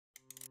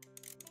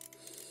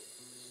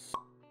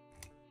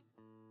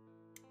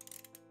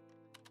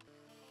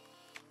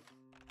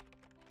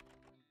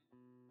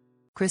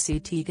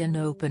Chrissy Teigen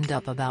opened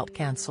up about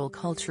cancel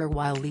culture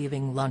while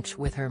leaving lunch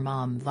with her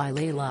mom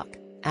Violet Luck,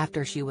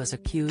 after she was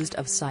accused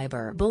of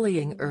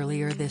cyberbullying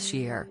earlier this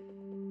year.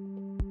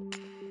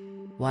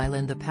 While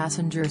in the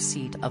passenger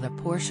seat of a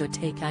Porsche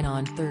Taycan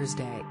on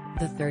Thursday,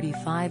 the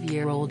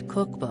 35-year-old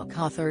cookbook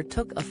author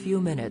took a few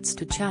minutes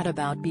to chat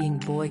about being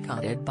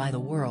boycotted by the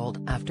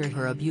world after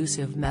her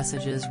abusive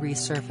messages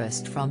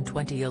resurfaced from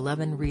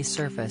 2011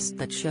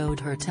 that showed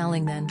her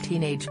telling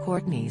then-teenage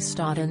Courtney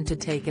Stodden to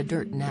take a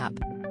dirt nap.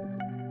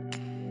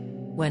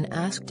 When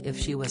asked if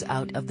she was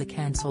out of the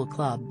cancel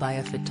club by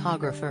a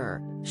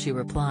photographer, she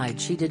replied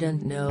she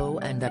didn't know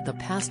and that the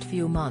past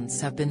few months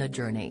have been a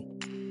journey.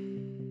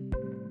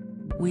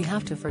 "We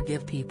have to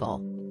forgive people,"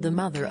 the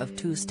mother of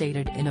two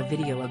stated in a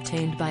video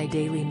obtained by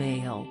Daily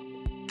Mail.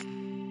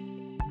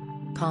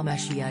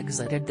 She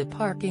exited the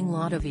parking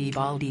lot of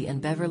Ebaldi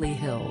in Beverly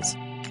Hills.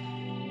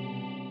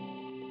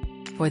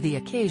 For the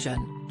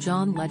occasion,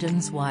 John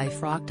Legend's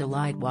wife rocked a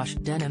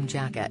light-washed denim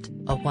jacket,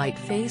 a white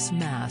face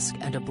mask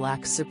and a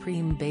black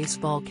Supreme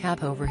baseball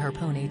cap over her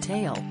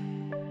ponytail.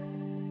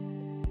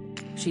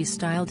 She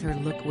styled her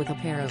look with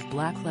a pair of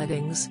black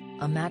leggings,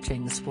 a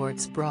matching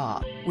sports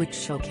bra, which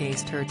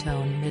showcased her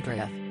toned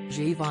midriff,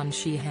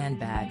 Givenchy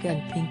handbag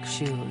and pink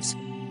shoes.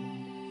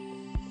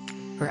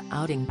 Her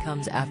outing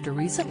comes after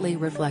recently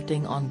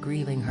reflecting on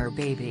grieving her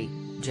baby,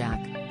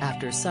 Jack,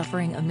 after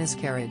suffering a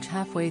miscarriage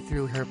halfway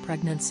through her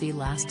pregnancy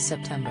last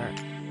September.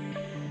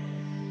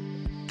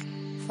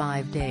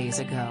 5 days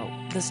ago,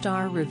 the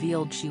star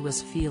revealed she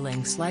was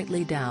feeling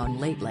slightly down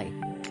lately.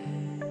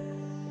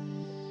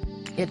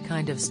 "It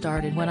kind of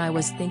started when I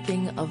was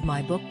thinking of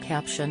my book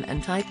caption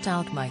and typed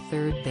out 'my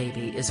third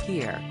baby is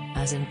here,'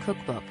 as in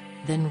cookbook,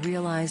 then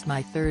realized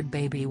my third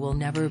baby will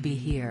never be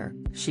here,"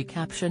 she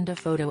captioned a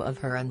photo of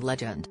her and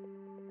Legend.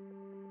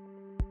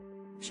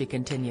 She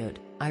continued,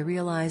 "I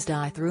realized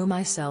I threw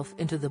myself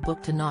into the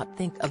book to not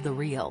think of the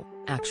real,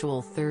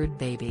 actual third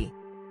baby.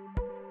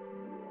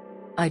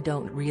 I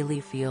don't really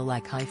feel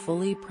like I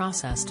fully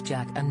processed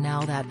Jack, and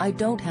now that I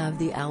don't have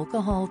the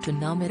alcohol to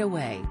numb it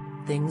away,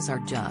 things are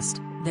just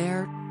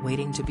there,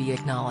 waiting to be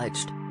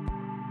acknowledged.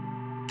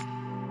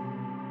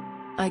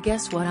 I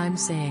guess what I'm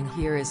saying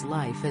here is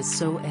life is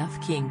so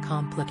f***ing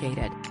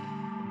complicated."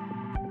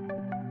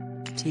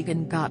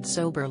 Teigen got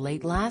sober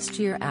late last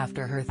year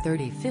after her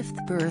 35th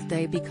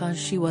birthday because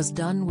she was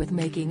done with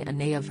making an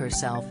A of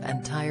herself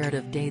and tired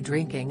of day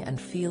drinking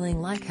and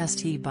feeling like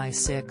St by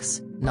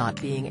 6,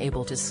 not being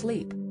able to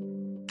sleep.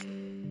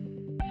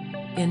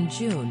 In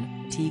June,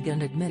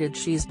 Teigen admitted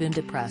she's been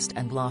depressed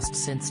and lost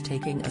since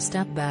taking a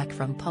step back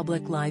from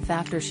public life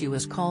after she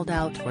was called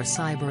out for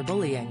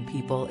cyberbullying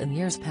people in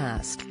years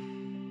past.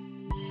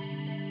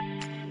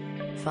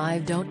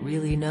 "Don't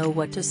really know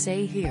what to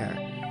say here.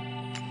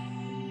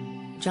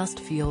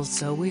 Just feels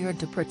so weird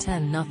to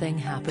pretend nothing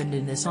happened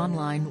in this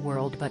online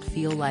world but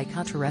feel like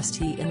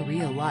utterity in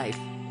real life,"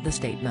 the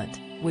statement,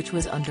 which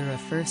was under a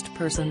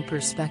first-person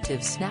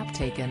perspective snap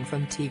taken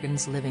from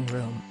Teigen's living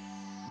room.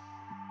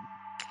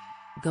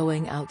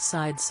 "Going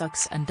outside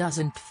sucks and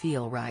doesn't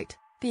feel right,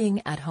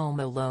 being at home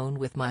alone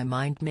with my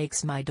mind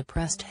makes my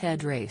depressed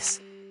head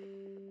race."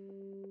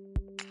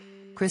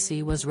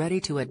 Chrissy was ready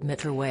to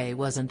admit her way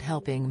wasn't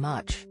helping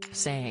much,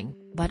 saying,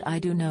 "But I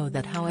do know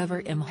that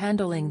however I'm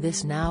handling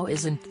this now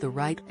isn't the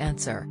right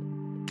answer.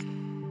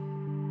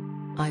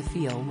 I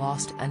feel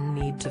lost and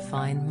need to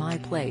find my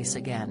place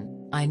again.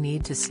 I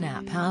need to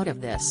snap out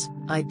of this.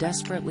 I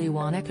desperately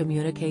wanna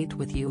communicate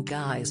with you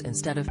guys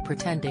instead of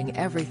pretending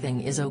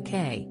everything is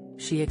okay,"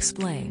 she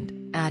explained,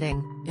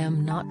 adding,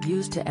 "I'm not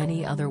used to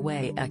any other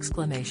way!"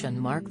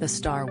 The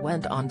star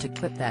went on to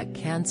quip that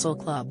cancel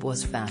club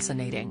was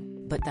fascinating,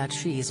 but that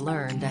she's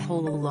learned a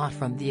whole lot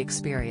from the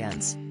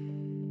experience.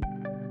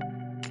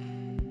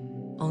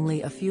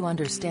 "Only a few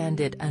understand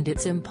it and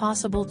it's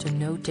impossible to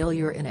know till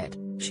you're in it,"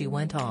 she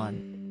went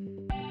on.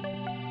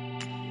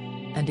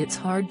 "And it's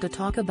hard to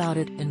talk about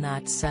it in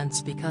that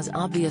sense because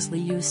obviously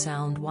you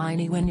sound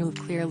whiny when you've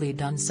clearly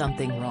done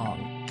something wrong.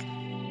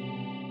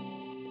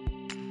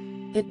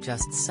 It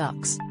just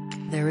sucks.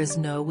 There is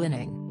no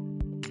winning.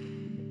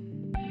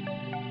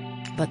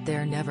 But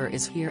there never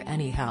is here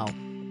anyhow."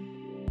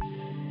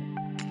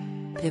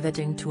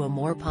 Pivoting to a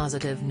more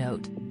positive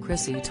note,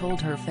 Chrissy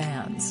told her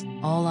fans,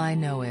 "All I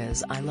know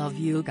is I love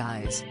you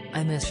guys,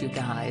 I miss you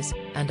guys,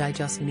 and I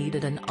just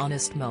needed an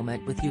honest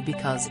moment with you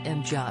because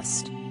I'm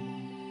just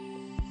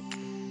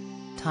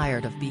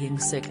tired of being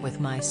sick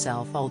with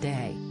myself all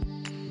day."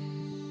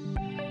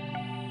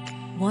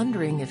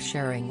 Wondering if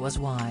sharing was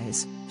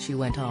wise, she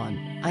went on,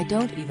 "I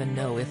don't even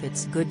know if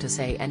it's good to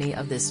say any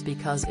of this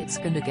because it's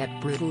gonna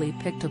get brutally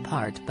picked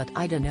apart, but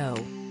I dunno.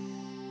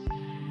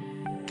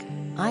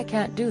 I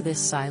can't do this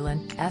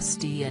silent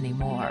st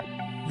anymore."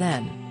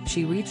 Then,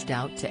 she reached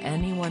out to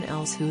anyone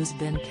else who's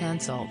been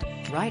cancelled,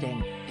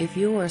 writing, "If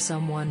you or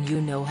someone you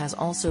know has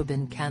also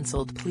been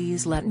cancelled,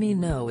 please let me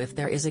know if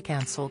there is a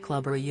cancel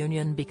club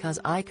reunion because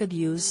I could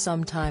use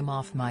some time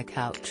off my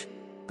couch."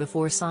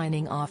 Before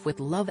signing off with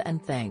love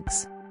and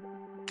thanks,